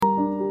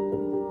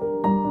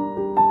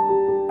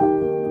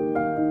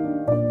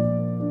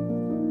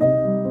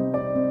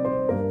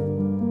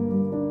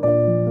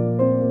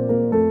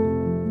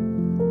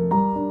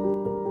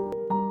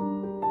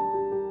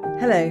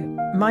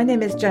My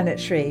name is Janet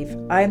Shreve.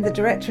 I am the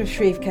Director of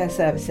Shreve Care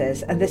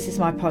Services, and this is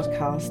my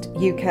podcast,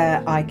 You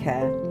Care, I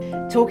Care,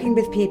 talking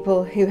with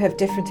people who have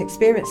different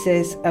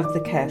experiences of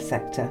the care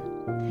sector.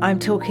 I'm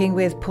talking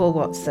with Paul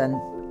Watson.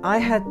 I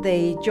had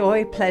the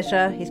joy,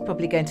 pleasure, he's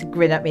probably going to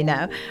grin at me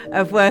now,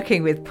 of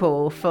working with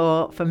Paul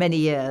for many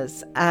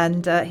years.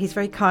 And he's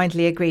very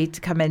kindly agreed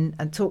to come in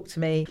and talk to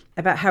me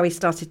about how he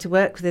started to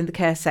work within the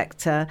care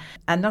sector.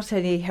 And not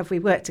only have we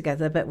worked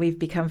together, but we've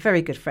become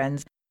very good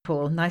friends.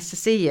 Paul, nice to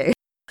see you.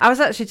 I was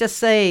actually just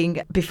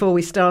saying before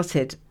we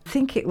started, I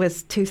think it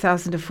was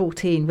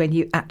 2014 when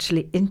you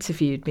actually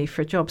interviewed me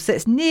for a job. So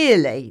it's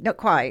nearly, not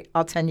quite,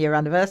 our 10-year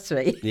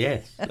anniversary.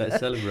 Yes, let's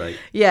celebrate.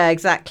 Yeah,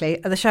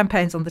 exactly. And the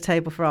champagne's on the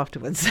table for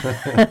afterwards.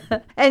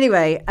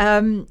 Anyway,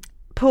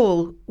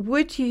 Paul,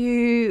 would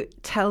you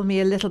tell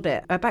me a little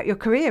bit about your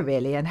career,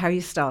 really, and how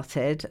you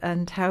started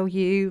and how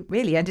you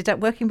really ended up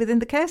working within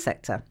the care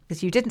sector?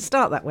 Because you didn't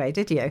start that way,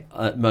 did you?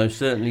 I most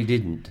certainly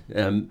didn't.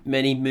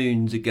 Many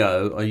moons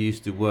ago, I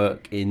used to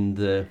work in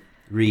the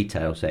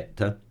retail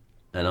sector,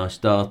 and I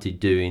started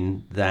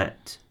doing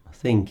that, I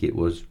think it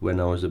was when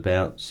I was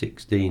about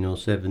 16 or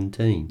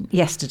 17.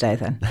 Yesterday,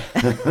 then.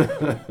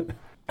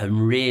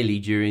 And really,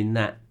 during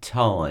that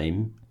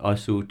time, I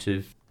sort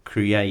of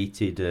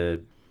created a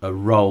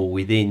role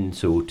within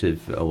sort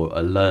of, or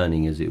a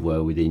learning as it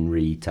were, within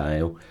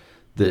retail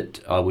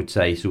that I would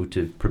say sort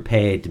of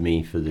prepared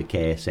me for the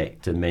care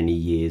sector many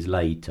years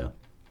later.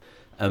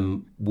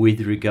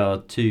 With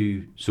regard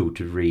to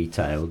sort of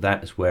retail,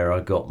 that's where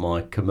I got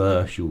my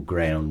commercial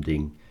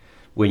grounding.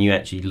 When you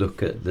actually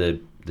look at the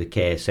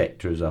care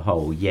sector as a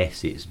whole,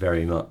 yes, it's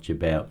very much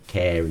about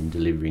care and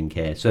delivering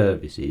care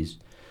services.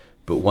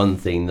 But one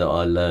thing that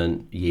I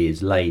learned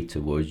years later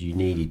was you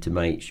needed to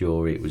make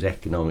sure it was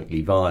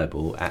economically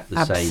viable at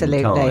the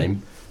same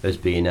time as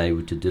being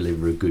able to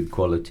deliver a good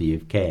quality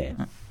of care.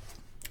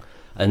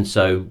 And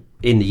so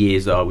in the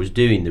years that I was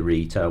doing the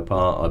retail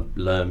part, I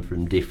learned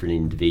from different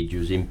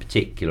individuals. In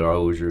particular, I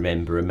always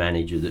remember a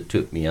manager that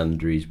took me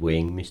under his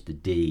wing, Mr.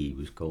 D he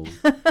was called.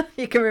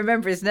 You can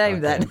remember his name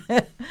then.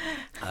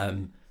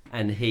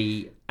 And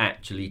he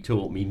actually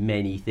taught me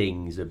many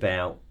things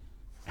about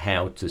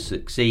how to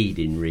succeed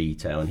in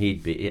retail, and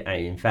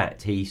in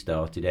fact he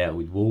started out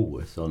with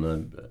Woolworths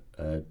on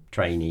a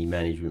trainee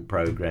management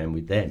program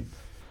with them.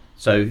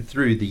 So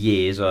through the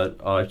years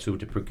I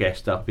sort of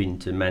progressed up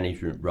into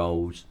management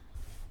roles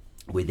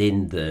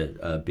within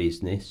the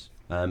business,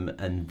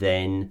 and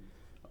then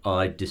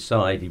I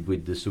decided,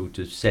 with the sort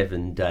of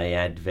 7-day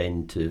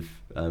advent of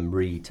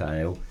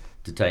retail,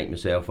 to take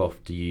myself off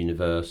to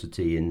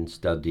university and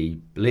study,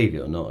 believe it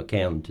or not,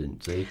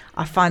 accountancy.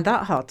 I find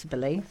that hard to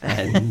believe.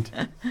 And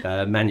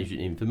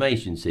management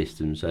information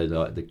systems, so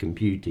like the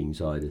computing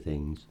side of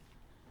things.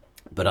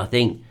 But I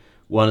think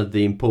one of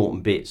the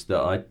important bits that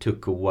I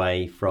took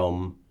away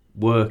from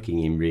working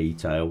in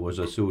retail was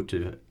I sort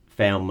of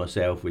found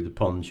myself with a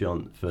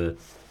penchant for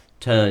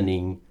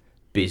turning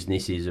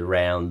businesses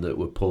around that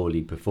were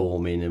poorly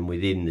performing, and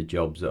within the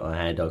jobs that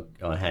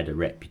I had a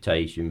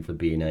reputation for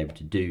being able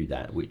to do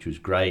that, which was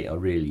great. I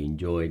really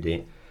enjoyed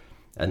it,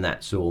 and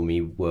that saw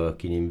me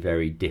working in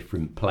very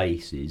different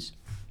places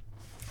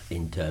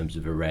in terms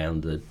of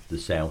around the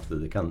south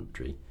of the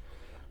country.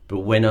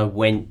 But when I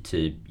went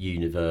to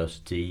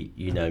university,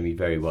 you know me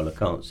very well, I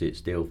can't sit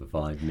still for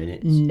 5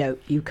 minutes. No,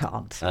 you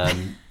can't.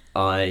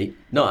 I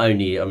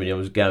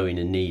was going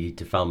and needed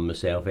to fund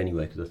myself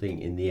anyway, because I think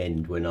in the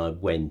end when I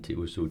went, it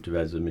was sort of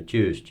as a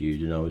mature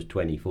student. I was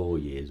 24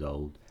 years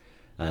old,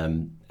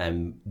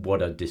 and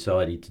what I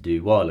decided to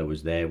do while I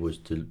was there was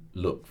to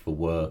look for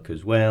work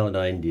as well, and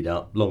I ended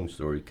up, long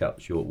story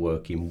cut short,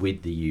 working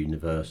with the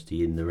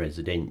university in the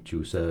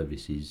residential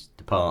services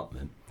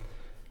department.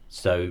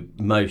 So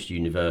most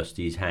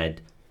universities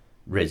had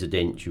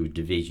residential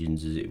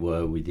divisions, as it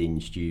were, within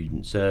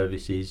student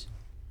services,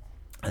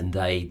 and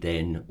they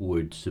then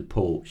would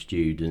support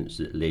students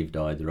that lived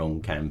either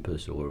on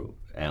campus or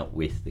out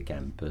with the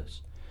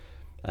campus.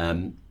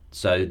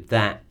 So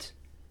that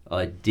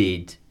I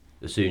did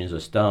as soon as I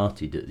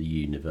started at the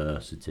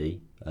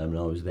university, and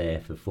I was there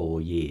for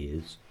 4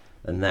 years,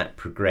 and that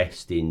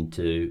progressed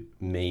into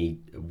me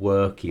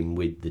working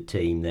with the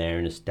team there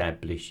and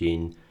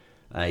establishing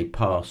a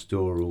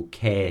pastoral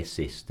care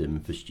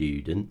system for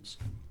students,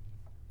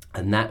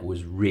 and that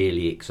was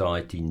really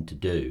exciting to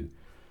do.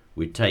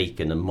 We'd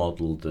taken a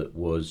model that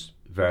was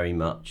very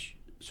much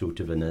sort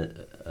of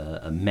an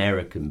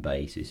American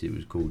basis. It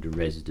was called a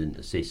resident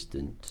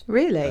assistant.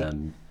 Really?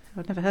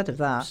 I've never heard of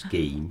that.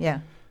 Scheme.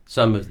 Yeah.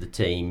 Some of the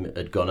team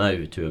had gone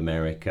over to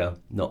America,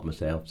 not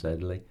myself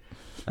sadly,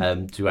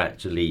 to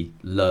actually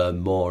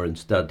learn more and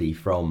study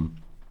from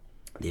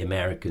the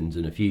Americans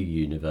and a few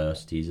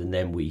universities, and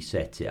then we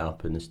set it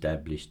up and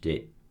established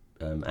it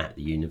at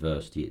the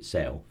university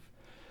itself.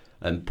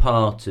 And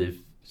part of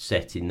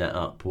setting that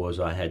up was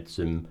I had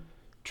some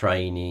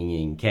training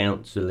in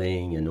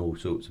counselling and all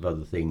sorts of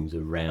other things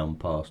around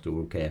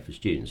pastoral care for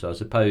students. So I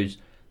suppose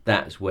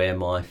that's where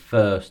my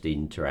first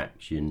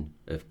interaction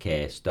of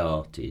care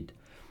started.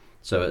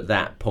 So at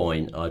that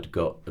point, I'd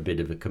got a bit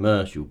of a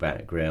commercial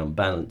background,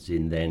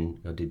 balancing then.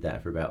 I did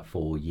that for about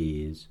 4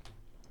 years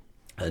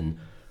and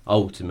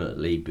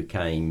ultimately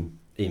became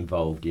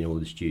involved in all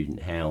the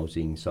student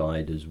housing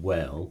side as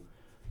well,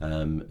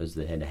 as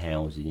the head of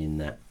housing in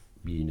that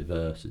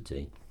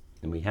university.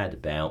 And we had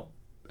about,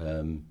 I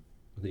think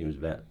it was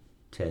about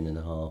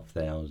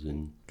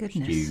 10,500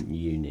 student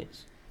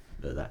units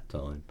at that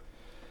time.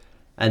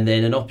 And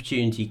then an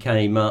opportunity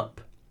came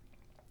up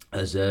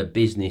as a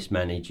business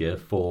manager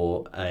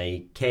for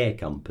a care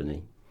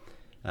company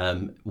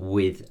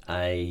with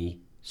a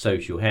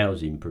social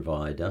housing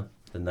provider,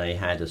 and they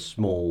had a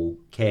small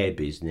care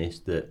business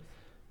that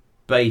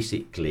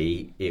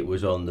basically it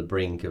was on the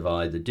brink of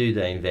either do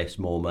they invest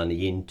more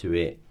money into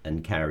it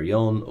and carry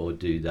on, or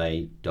do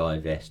they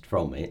divest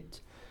from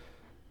it.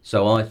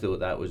 So I thought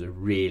that was a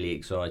really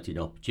exciting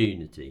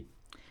opportunity.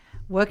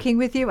 Working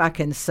with you, I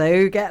can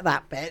so get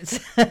that bit.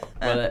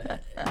 Well,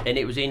 and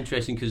it was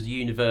interesting because the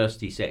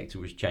university sector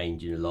was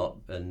changing a lot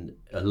and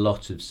a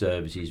lot of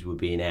services were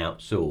being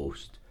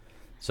outsourced.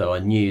 So I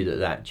knew that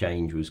that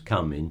change was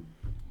coming.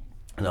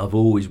 And I've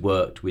always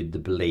worked with the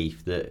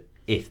belief that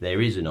if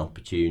there is an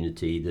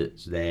opportunity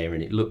that's there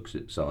and it looks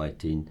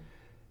exciting,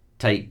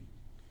 take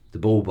the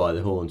ball by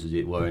the horns, as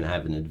it were, and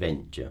have an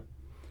adventure.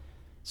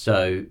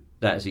 So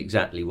that's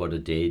exactly what I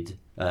did.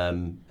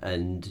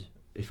 And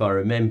if I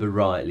remember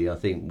rightly, I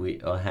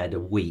think I had a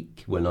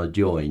week when I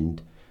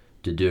joined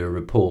to do a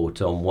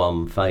report on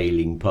one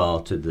failing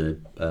part of the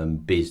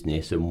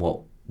business and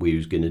what we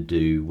was going to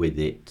do with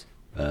it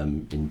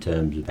in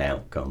terms of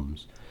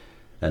outcomes.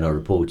 And I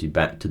reported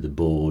back to the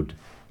board,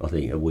 I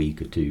think a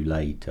week or two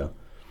later.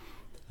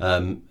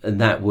 And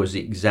that was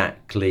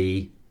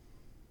exactly,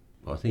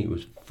 I think it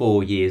was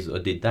 4 years that I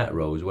did that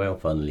role as well,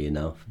 funnily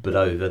enough. But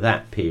over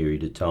that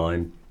period of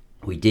time,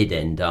 we did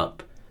end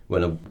up,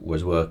 when I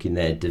was working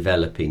there,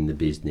 developing the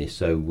business.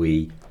 So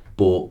we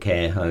bought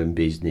care home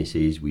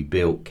businesses, we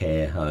built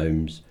care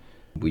homes.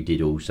 We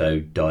did also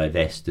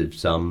divest of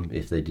some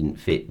if they didn't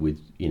fit with,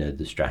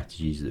 the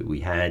strategies that we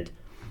had.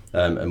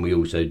 And we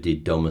also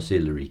did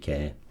domiciliary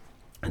care.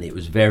 And it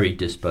was very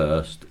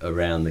dispersed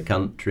around the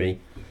country.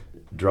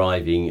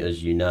 Driving,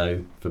 as you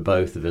know, for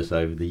both of us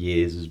over the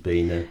years has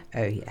been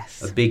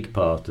a big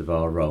part of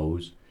our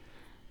roles.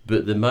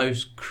 But the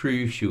most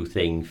crucial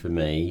thing for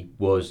me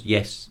was,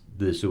 yes,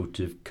 the sort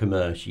of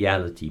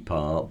commerciality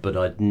part, but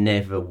I'd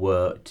never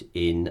worked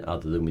in,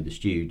 other than with the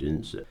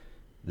students,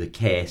 the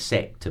care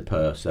sector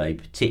per se,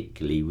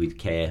 particularly with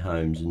care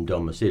homes and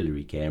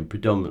domiciliary care, and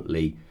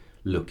predominantly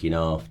looking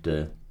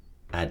after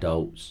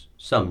adults,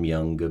 some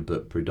younger,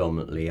 but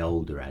predominantly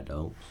older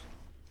adults.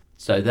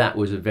 So that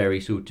was a very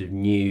sort of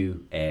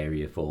new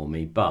area for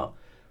me. But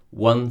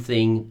one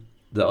thing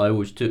that I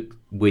always took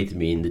with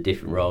me in the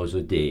different roles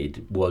I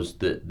did was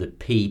that the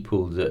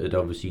people that had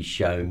obviously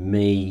shown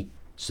me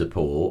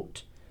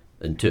support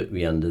and took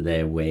me under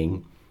their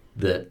wing,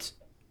 that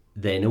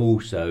then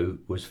also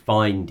was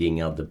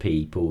finding other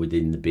people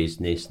within the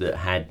business that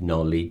had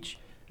knowledge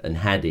and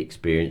had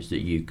experience that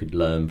you could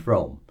learn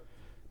from.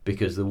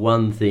 Because the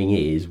one thing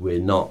is, we're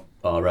not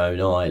our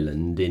own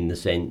island in the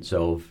sense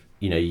of,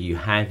 you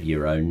have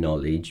your own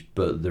knowledge,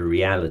 but the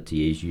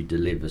reality is you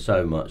deliver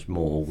so much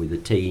more with a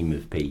team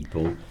of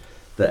people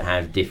that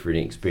have different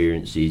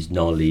experiences,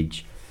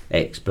 knowledge,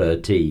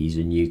 expertise,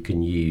 and you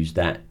can use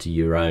that to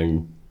your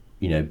own,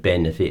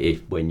 benefit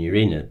if when you're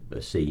in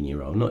a senior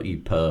role, not you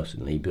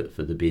personally, but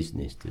for the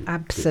business to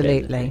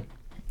Absolutely.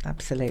 To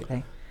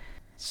Absolutely.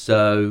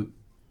 So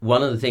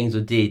one of the things I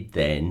did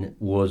then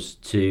was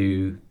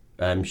to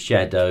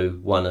shadow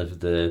one of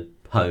the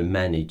home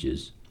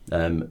managers,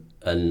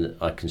 and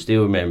I can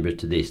still remember her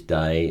to this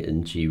day,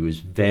 and she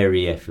was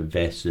very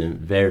effervescent,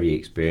 very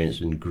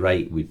experienced and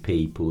great with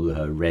people,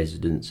 her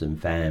residents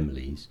and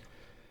families.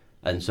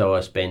 And so I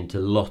spent a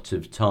lot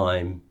of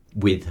time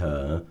with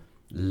her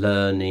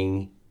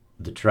learning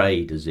the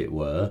trade, as it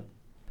were,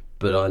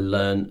 but I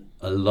learned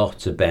a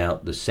lot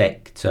about the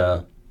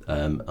sector,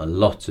 a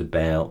lot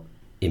about,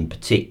 in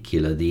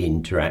particular, the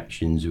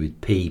interactions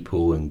with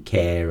people and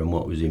care and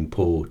what was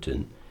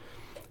important.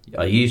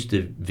 I used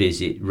to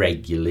visit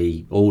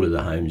regularly all of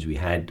the homes we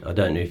had. I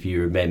don't know if you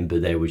remember,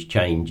 there was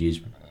changes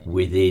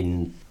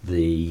within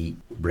the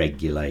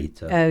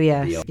regulator. Oh,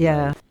 yes,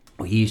 yeah.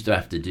 We used to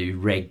have to do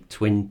Reg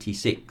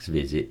 26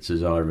 visits,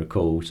 as I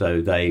recall.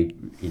 So they,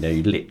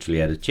 you literally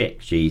had a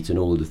check sheet and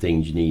all the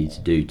things you needed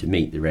to do to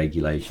meet the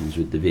regulations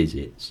with the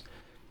visits.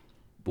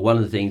 But one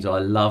of the things I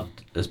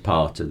loved as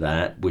part of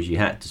that was you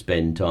had to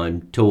spend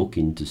time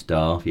talking to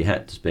staff, you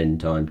had to spend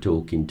time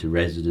talking to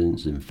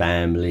residents and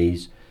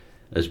families,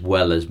 as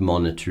well as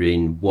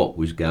monitoring what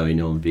was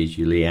going on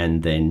visually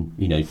and then,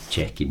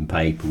 checking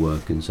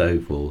paperwork and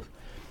so forth.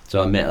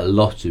 So I met a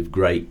lot of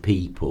great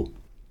people.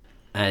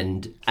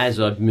 And as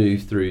I've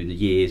moved through the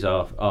years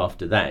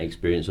after that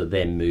experience, I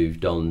then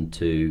moved on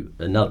to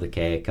another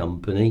care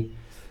company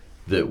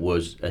that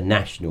was a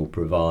national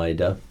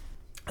provider.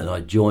 And I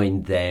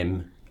joined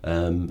them,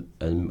 and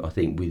I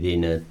think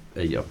within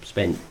I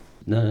spent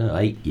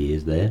 8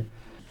 years there.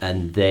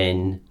 And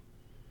then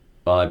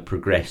I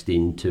progressed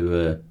into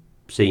a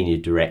senior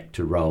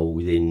director role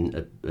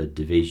within a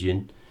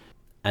division.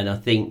 And I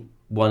think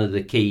one of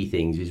the key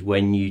things is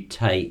when you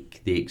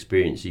take the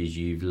experiences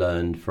you've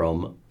learned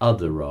from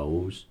other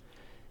roles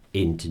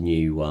into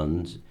new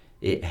ones,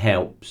 it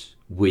helps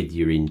with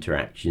your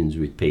interactions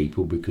with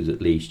people, because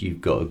at least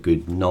you've got a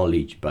good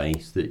knowledge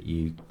base that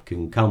you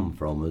can come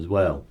from as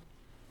well.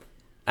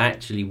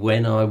 Actually,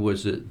 when I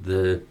was at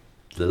the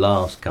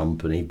last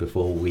company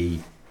before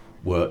we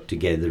worked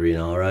together in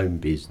our own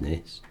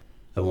business,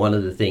 and one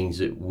of the things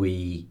that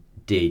we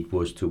did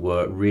was to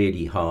work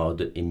really hard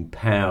at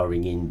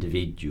empowering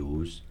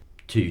individuals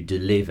to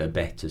deliver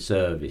better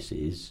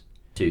services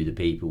to the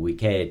people we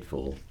cared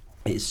for.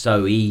 It's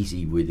so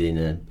easy within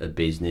a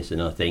business,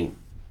 and I think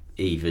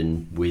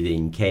even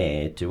within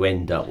care, to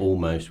end up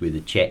almost with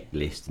a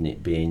checklist and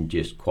it being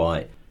just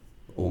quite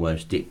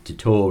almost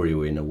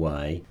dictatorial in a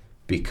way,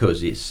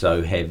 because it's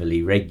so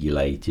heavily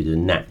regulated,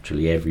 and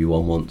naturally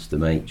everyone wants to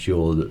make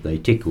sure that they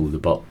tick all the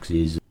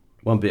boxes.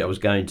 One bit I was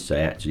going to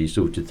say, actually,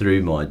 sort of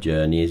through my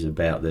journey, is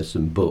about there's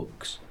some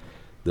books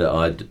that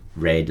I'd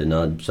read, and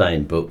I'm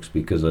saying books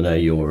because I know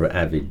you're an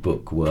avid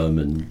bookworm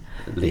and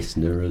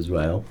listener as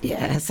well.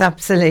 Yes,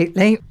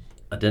 absolutely.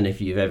 I don't know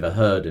if you've ever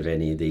heard of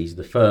any of these.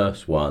 The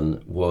first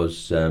one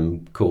was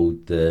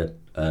called The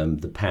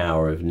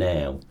Power of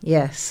Now.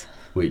 Yes.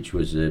 Which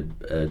was a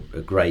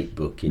great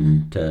book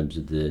in terms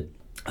of the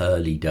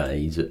early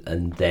days.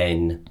 And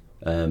then,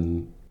 I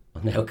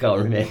now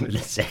can't remember the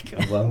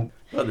second one.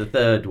 But the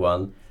third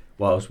one,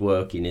 whilst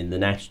working in the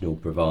national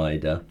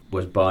provider,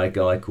 was by a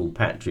guy called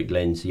Patrick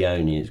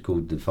Lencioni. It's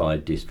called The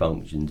 5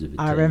 Dysfunctions of a Team.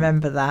 I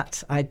remember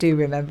that. I do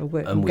remember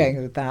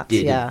going with that.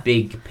 Did a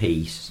big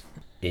piece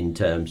in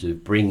terms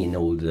of bringing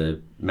all the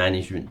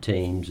management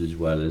teams as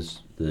well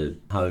as the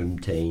home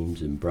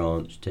teams and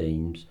branch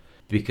teams,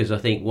 because I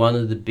think one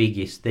of the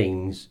biggest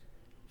things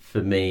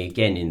for me,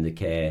 again in the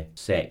care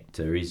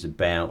sector, is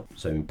about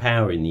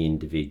empowering the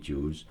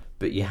individuals,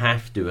 but you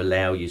have to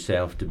allow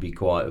yourself to be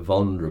quite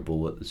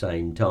vulnerable at the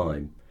same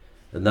time.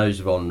 And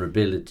those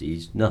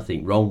vulnerabilities,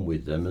 nothing wrong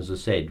with them. As I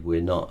said,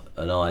 we're not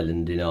an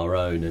island in our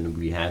own, and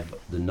we have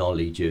the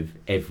knowledge of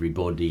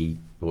everything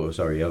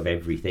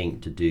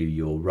to do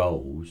your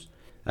roles.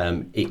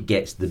 It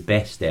gets the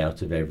best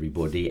out of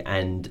everybody,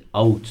 and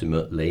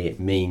ultimately it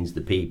means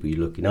the people you're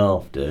looking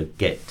after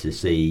get to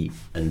see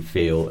and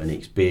feel and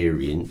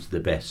experience the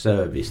best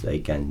service they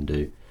can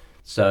do.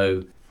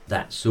 So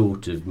that's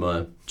sort of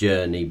my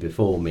journey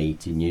before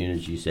meeting you, and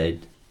as you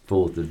said,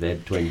 4th of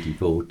Feb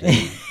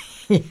 2014.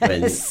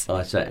 Yes. When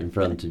I sat in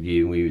front of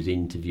you and we was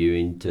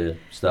interviewing to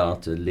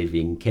start a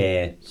living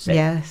care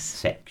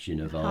section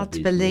of our Hard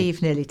business. To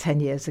believe, nearly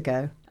 10 years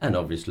ago. And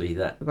obviously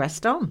that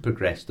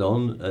progressed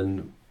on,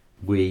 and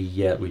we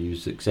were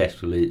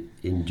successful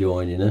in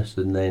joining us,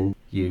 and then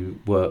you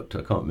worked,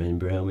 I can't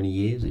remember how many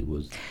years it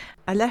was.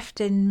 I left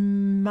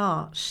in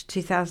March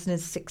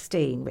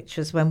 2016, which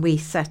was when we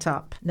set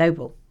up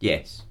Noble.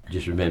 Yes,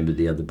 just remembered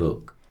the other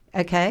book.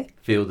 Okay.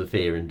 Feel the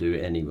Fear and Do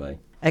It Anyway.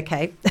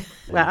 Okay.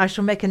 Well, I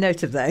shall make a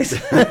note of those.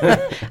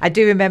 I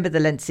do remember the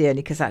Lencioni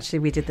because actually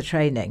we did the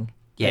training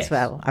as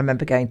well. I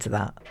remember going to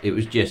that. It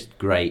was just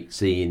great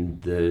seeing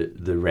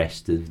the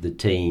rest of the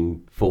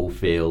team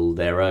fulfil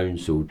their own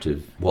sort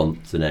of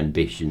wants and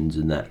ambitions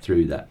and that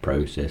through that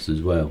process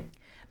as well.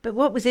 But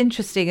what was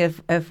interesting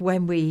of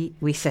when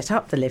we set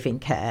up the living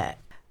care,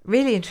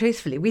 really and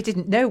truthfully, we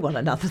didn't know one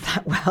another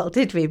that well,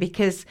 did we?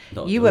 Because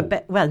you were,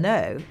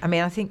 no. I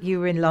mean, I think you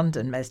were in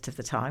London most of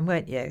the time,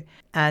 weren't you?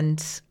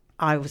 And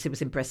it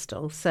was in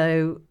Bristol.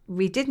 So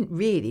we didn't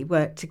really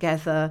work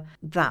together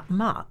that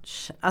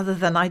much, other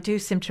than I do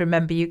seem to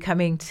remember you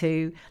coming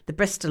to the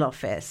Bristol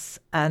office.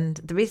 And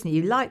the reason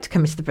you liked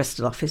coming to the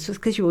Bristol office was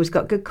because you always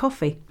got good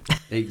coffee.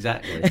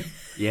 Exactly.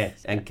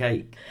 Yes. And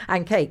cake.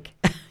 And cake.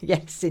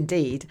 Yes,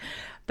 indeed.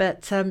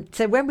 But so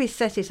when we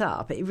set it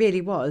up, it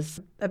really was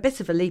a bit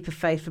of a leap of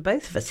faith for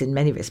both of us in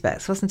many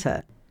respects, wasn't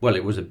it? Well,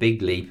 it was a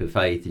big leap of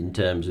faith in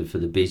terms of for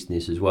the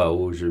business as well.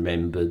 Always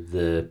remember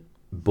the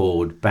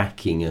board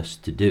backing us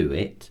to do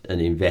it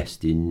and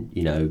invest in,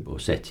 or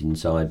set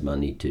aside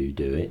money to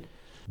do it.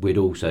 We'd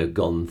also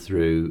gone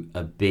through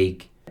a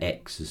big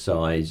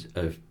exercise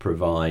of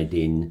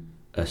providing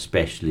a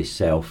specialist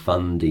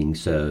self-funding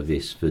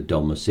service for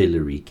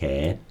domiciliary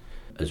care,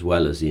 as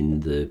well as in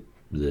the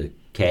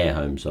care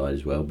home side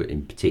as well, but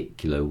in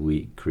particular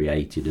we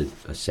created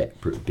a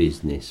separate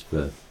business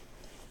for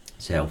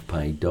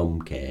self-paid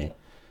dom care,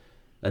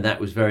 and that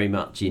was very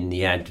much in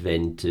the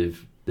advent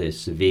of there's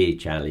severe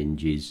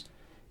challenges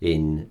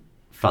in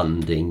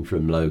funding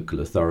from local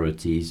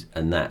authorities,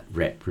 and that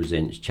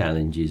represents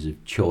challenges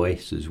of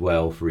choice as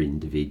well for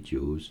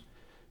individuals,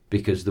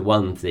 because the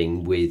one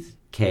thing with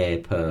care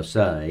per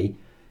se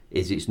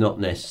is it's not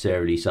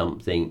necessarily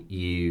something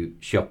you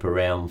shop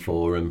around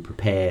for and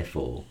prepare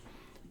for.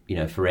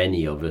 For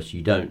any of us,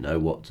 you don't know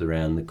what's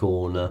around the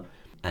corner,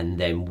 and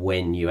then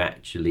when you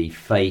actually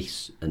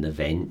face an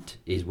event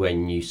is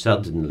when you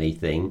suddenly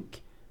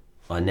think,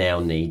 I now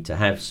need to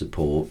have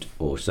support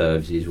or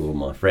services, or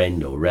my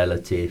friend or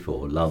relative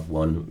or loved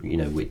one,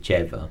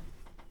 whichever.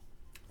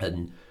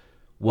 And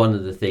one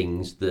of the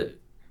things that,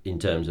 in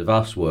terms of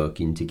us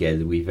working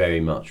together, we very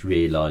much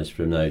realised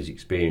from those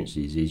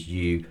experiences is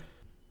you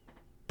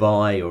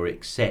buy or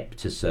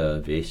accept a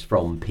service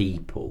from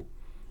people.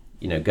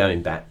 You know,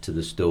 going back to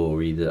the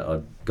story that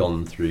I've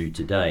gone through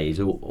today, is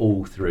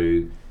all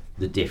through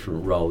the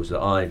different roles that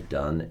I've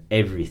done,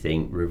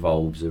 everything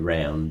revolves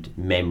around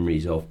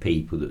memories of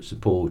people that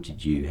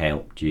supported you,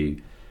 helped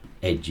you,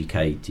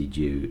 educated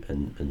you,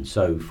 and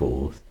so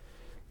forth.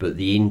 But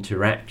the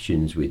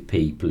interactions with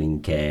people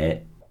in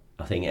care,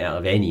 I think out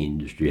of any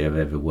industry I've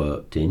ever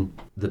worked in,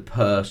 the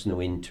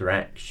personal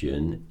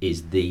interaction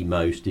is the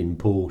most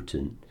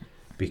important,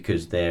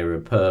 because there are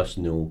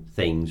personal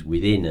things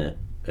within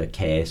a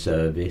care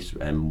service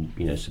and,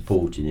 you know,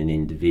 supporting an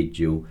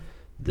individual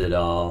that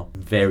are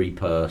very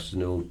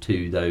personal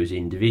to those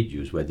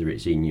individuals, whether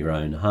it's in your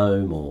own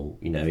home or,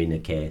 you know, in a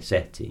care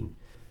setting.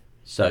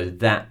 So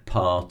that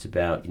part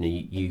about, you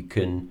know, you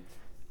can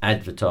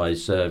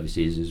advertise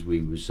services, as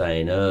we were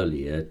saying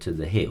earlier, to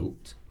the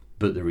hilt,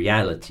 but the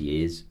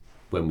reality is,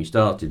 when we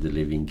started the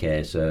Living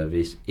Care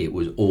service, it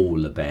was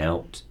all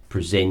about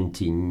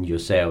presenting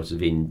yourselves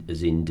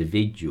as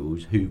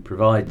individuals who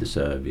provide the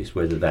service,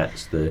 whether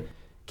that's the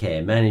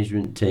care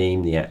management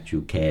team, the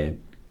actual care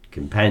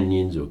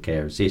companions or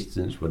care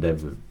assistants,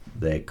 whatever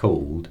they're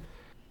called.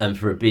 And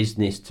for a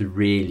business to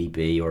really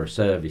be, or a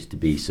service to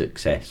be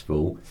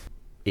successful,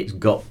 it's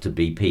got to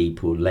be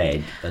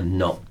people-led and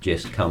not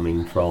just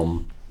coming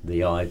from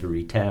the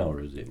ivory tower,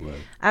 as it were.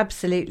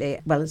 Absolutely.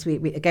 Well, as we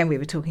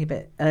were talking a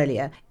bit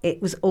earlier,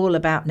 it was all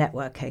about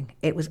networking.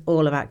 It was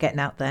all about getting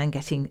out there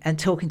and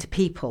talking to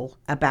people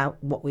about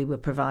what we were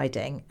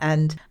providing,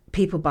 and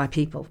people by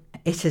people.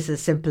 It is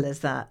as simple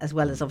as that, as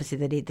well as obviously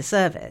they need the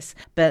service.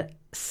 But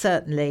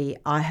certainly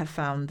I have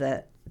found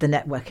that the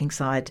networking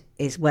side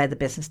is where the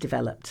business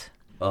developed.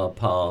 Our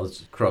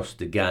paths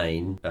crossed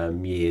again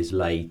years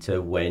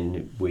later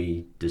when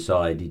we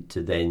decided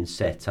to then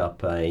set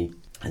up an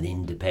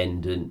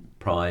independent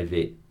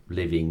private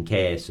living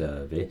care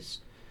service.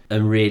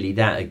 And really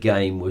that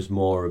again was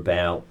more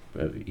about,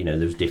 there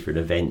was different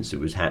events that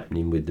was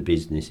happening with the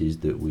businesses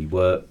that we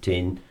worked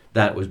in.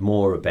 That was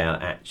more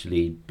about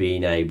actually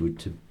being able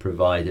to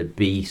provide a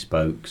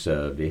bespoke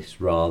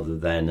service rather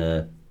than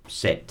a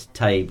set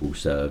table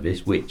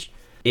service, which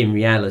in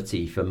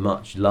reality for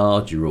much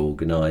larger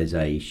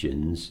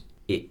organisations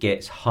it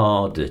gets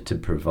harder to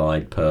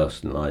provide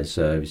personalised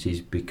services,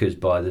 because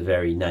by the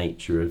very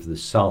nature of the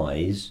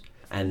size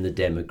and the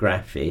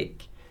demographic,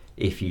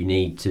 if you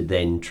need to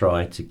then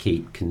try to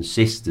keep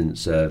consistent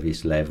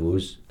service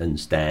levels and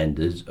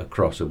standards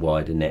across a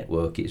wider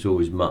network, it's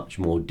always much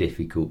more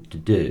difficult to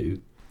do.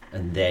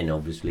 And then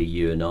obviously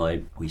you and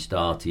I, we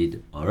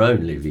started our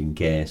own living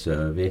care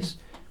service,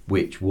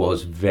 which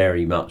was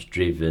very much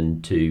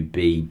driven to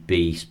be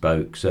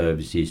bespoke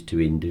services to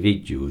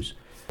individuals.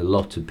 A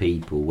lot of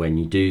people, when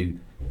you do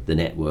the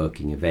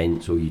networking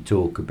events or you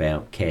talk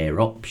about care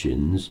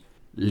options,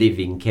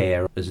 living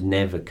care has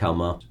never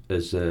come up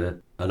as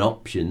an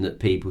option that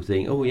people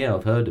think, oh yeah,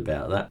 I've heard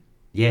about that.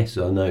 Yes,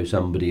 I know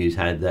somebody who's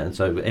had that. And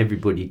so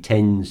everybody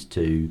tends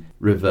to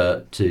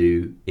revert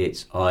to,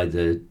 it's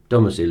either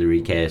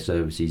domiciliary care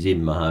services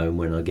in my home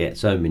when I get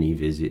so many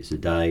visits a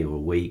day or a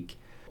week,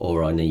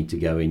 or I need to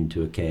go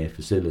into a care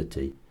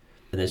facility.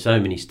 And there's so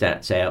many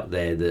stats out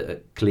there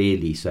that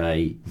clearly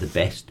say the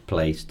best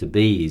place to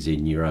be is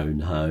in your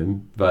own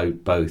home,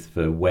 both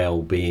for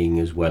well-being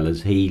as well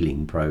as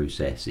healing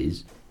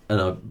processes.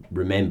 And I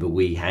remember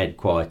we had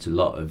quite a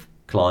lot of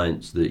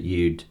clients that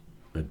you'd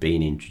have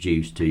been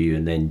introduced to you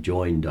and then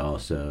joined our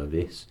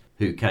service,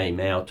 who came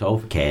out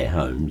of care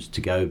homes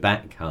to go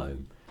back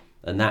home.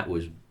 And that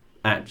was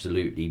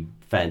absolutely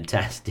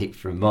fantastic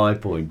from my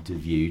point of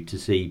view, to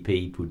see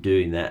people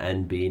doing that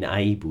and being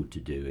able to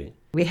do it.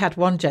 We had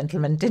one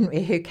gentleman, didn't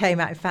we, who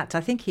came out. In fact,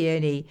 I think he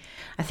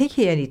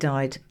only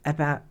died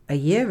about a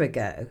year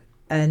ago,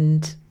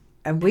 and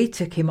we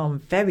took him on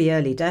very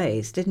early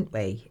days, didn't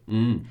we?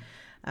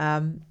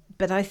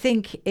 But I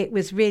think it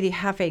was really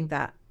having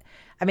that.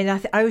 I mean,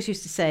 I always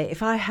used to say,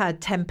 if I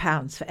had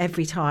 £10 for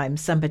every time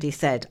somebody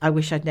said, I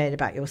wish I'd known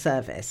about your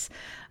service,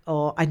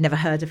 or I'd never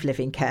heard of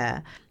living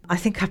care, I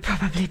think I'd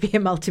probably be a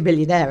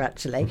multimillionaire,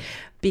 actually,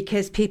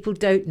 because people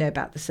don't know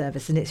about the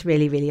service and it's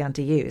really, really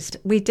underused.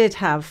 We did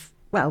have,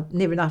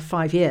 near enough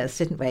 5 years,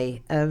 didn't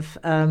we, of,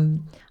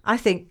 I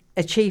think,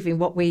 achieving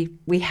what we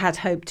had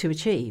hoped to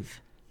achieve.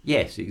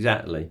 Yes,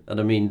 exactly. And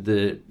I mean,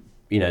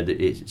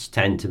 it's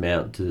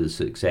tantamount to the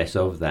success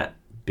of that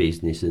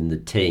business and the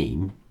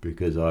team,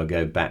 because I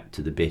go back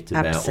to the bit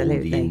about Absolutely.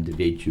 all the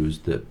individuals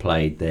that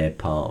played their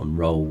part and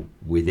role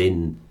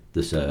within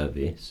the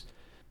service.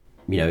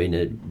 In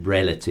a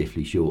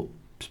relatively short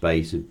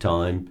space of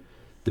time,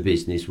 the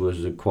business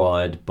was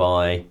acquired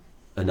by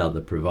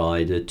another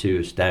provider to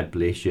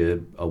establish a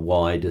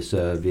wider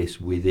service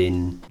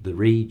within the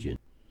region.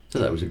 So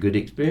that was a good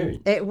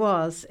experience. It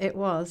was.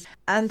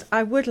 And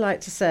I would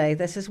like to say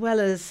that, as well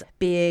as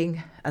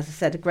being, as I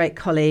said, a great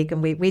colleague,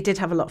 and we did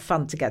have a lot of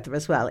fun together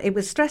as well. It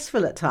was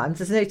stressful at times,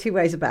 there's no two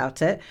ways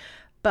about it.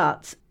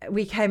 But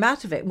we came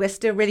out of it. We're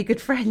still really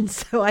good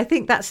friends. So I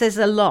think that says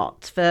a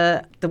lot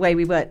for the way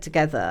we work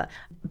together.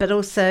 But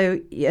also,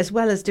 as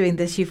well as doing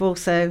this, you've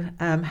also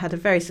had a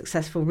very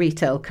successful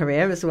retail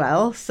career as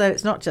well. So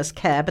it's not just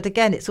care, but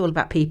again, it's all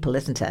about people,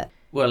 isn't it?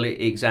 Well,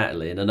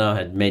 exactly. And I know I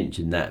had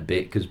mentioned that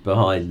bit because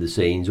behind the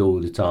scenes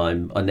all the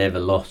time, I never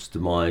lost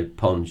my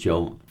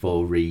penchant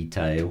for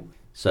retail.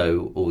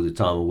 So all the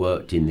time I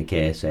worked in the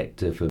care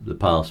sector for the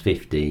past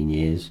 15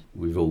 years.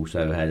 We've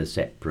also had a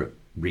separate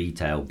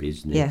retail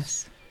business.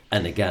 Yes.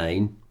 And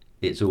again,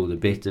 it's all a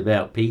bit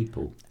about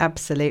people.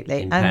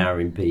 Absolutely.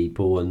 Empowering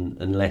people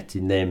and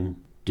letting them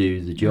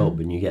do the job,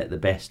 and you get the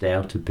best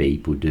out of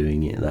people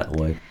doing it that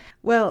way.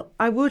 Well,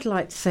 I would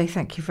like to say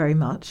thank you very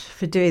much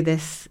for doing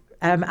this.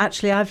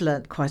 Actually, I've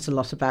learnt quite a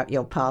lot about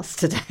your past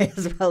today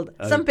as well.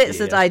 Some bits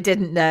that I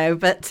didn't know,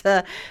 but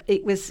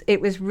it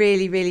was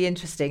really, really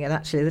interesting. And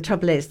actually, the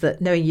trouble is that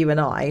knowing you and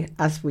I,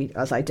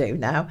 as I do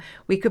now,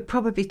 we could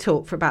probably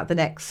talk for about the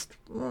next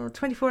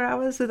 24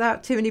 hours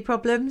without too many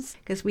problems,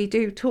 because we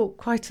do talk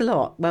quite a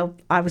lot. Well,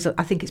 I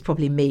think it's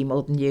probably me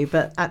more than you,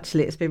 but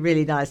actually, it's been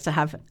really nice to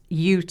have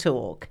you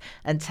talk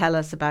and tell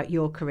us about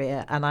your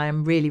career, and I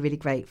am really, really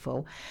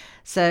grateful.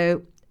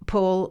 So,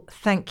 Paul,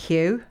 thank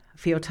you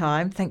for your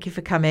time. Thank you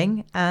for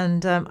coming,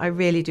 and I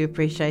really do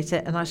appreciate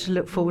it, and I shall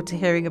look forward to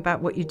hearing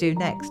about what you do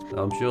next.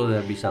 I'm sure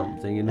there'll be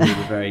something, and all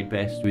the very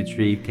best with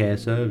Shreve Care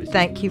Services.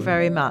 Thank you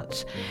very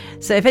much.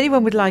 So if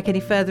anyone would like any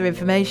further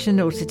information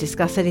or to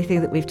discuss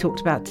anything that we've talked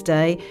about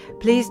today,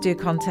 please do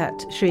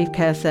contact Shreve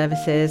Care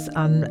Services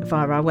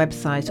via our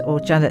website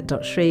or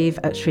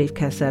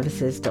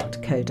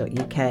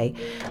janet.shreve@shrevecareservices.co.uk.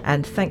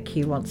 And thank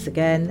you once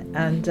again,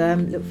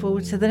 and look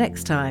forward to the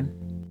next time.